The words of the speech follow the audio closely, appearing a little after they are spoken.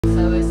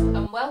Sewers,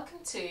 and welcome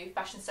to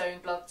Fashion Sewing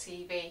Blog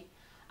TV.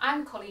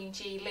 I'm Colleen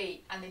G.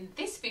 Lee, and in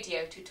this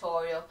video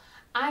tutorial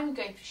I'm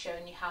going to be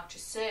showing you how to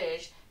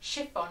serge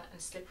chiffon and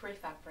slippery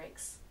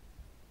fabrics.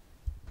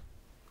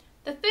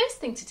 The first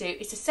thing to do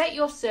is to set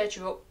your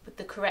serger up with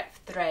the correct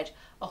thread,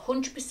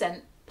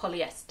 100%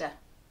 polyester.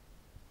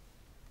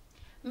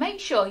 Make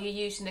sure you're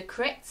using the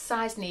correct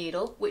size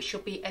needle, which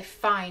should be a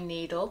fine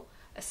needle,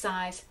 a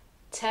size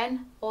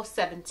 10 or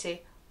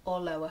 70 or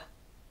lower.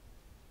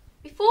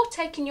 Before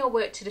taking your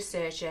work to the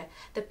serger,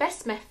 the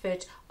best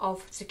method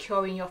of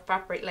securing your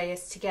fabric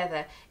layers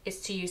together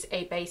is to use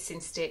a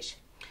basting stitch.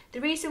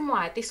 The reason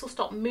why, this will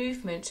stop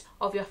movement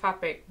of your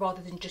fabric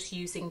rather than just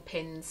using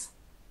pins.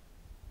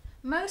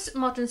 Most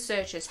modern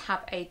sergers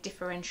have a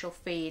differential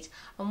feed,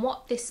 and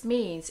what this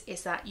means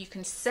is that you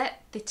can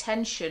set the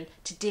tension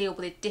to deal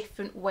with the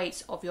different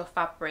weights of your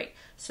fabric,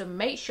 so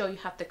make sure you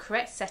have the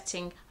correct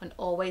setting and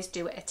always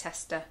do it a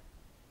tester.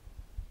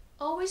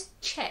 Always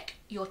check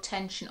your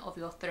tension of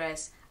your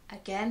threads.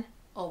 Again,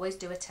 always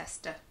do a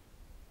tester.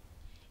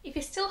 If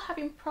you're still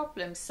having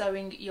problems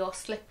sewing your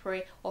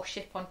slippery or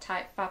chiffon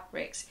type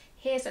fabrics,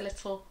 here's a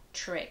little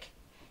trick.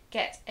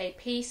 Get a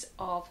piece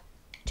of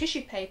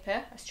tissue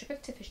paper, a strip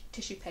of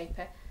tissue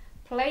paper,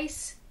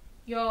 place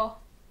your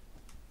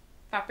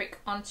fabric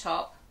on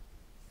top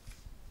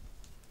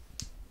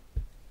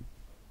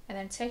and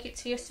then take it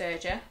to your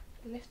serger,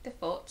 lift the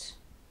foot,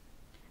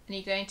 and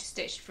you're going to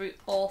stitch through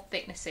all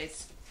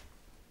thicknesses.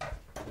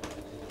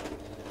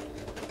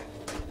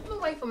 I'm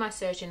away from my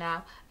serger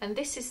now, and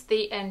this is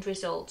the end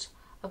result.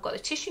 I've got the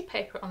tissue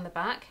paper on the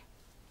back,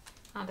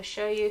 and I'll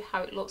show you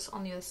how it looks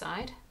on the other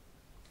side.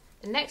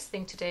 The next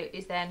thing to do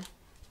is then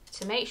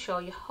to make sure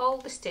you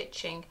hold the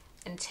stitching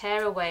and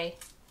tear away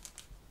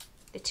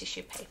the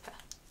tissue paper.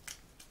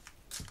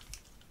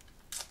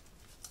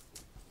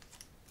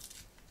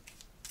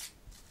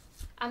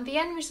 And the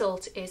end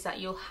result is that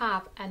you'll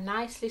have a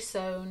nicely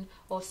sewn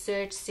or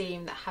serged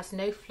seam that has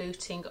no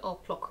fluting or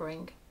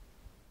puckering.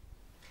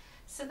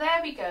 So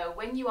there we go.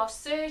 When you are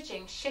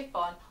serging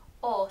chiffon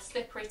or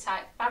slippery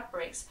type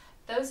fabrics,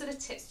 those are the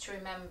tips to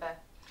remember.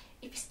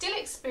 If you're still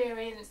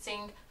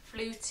experiencing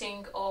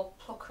fluting or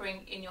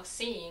puckering in your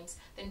seams,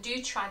 then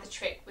do try the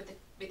trick with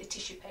the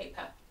tissue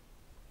paper.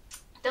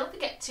 Don't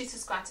forget to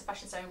subscribe to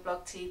Fashion Sewing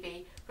Blog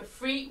TV for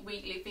free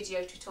weekly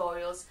video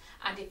tutorials,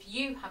 and if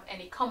you have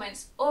any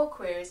comments or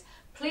queries,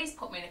 please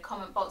put me in the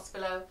comment box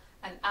below,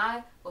 and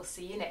I will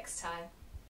see you next time.